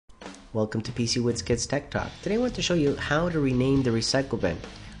Welcome to PC Woods Kids Tech Talk. Today I want to show you how to rename the recycle bin.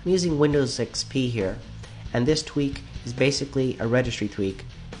 I'm using Windows XP here, and this tweak is basically a registry tweak.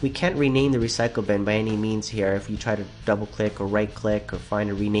 We can't rename the recycle bin by any means here. If you try to double click or right click or find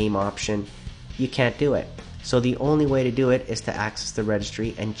a rename option, you can't do it. So the only way to do it is to access the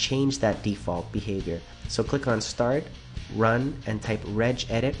registry and change that default behavior. So click on Start, Run, and type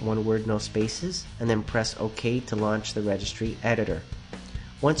regedit, one word, no spaces, and then press OK to launch the registry editor.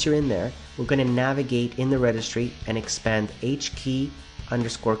 Once you're in there, we're going to navigate in the registry and expand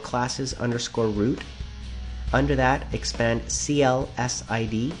hkey_classes_root. Under that, expand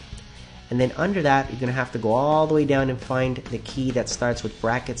CLSID. And then under that, you're going to have to go all the way down and find the key that starts with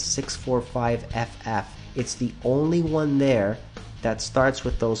brackets 645FF. It's the only one there that starts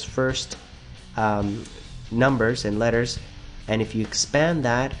with those first numbers and letters. And if you expand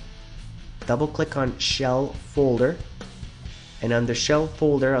that, double click on Shellfolder. And under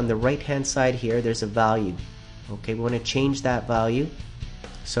Shellfolder, on the right hand side here, there's a value. Okay, we want to change that value.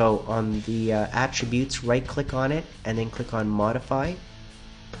 So on the attributes, right click on it and then click on modify.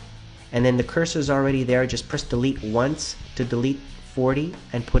 And then the cursor is already there. Just press delete once to delete 40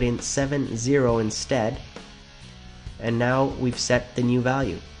 and put in 70 instead. And now we've set the new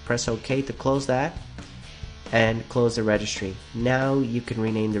value. Press OK to close that and close the registry. Now you can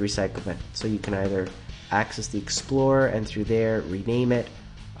rename the recycle bin. So you can either access the Explorer and through there rename it.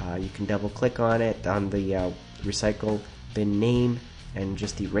 You can double click on it on the recycle bin name and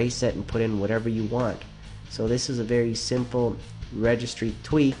just erase it and put in whatever you want. So this is a very simple registry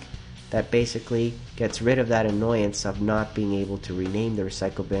tweak that basically gets rid of that annoyance of not being able to rename the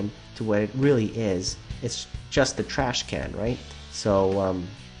recycle bin to what it really is. It's just a trash can, right? So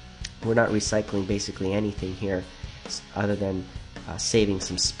we're not recycling basically anything here other than saving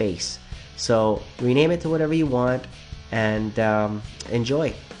some space. So rename it to whatever you want and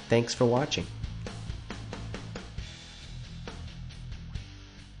enjoy. Thanks for watching.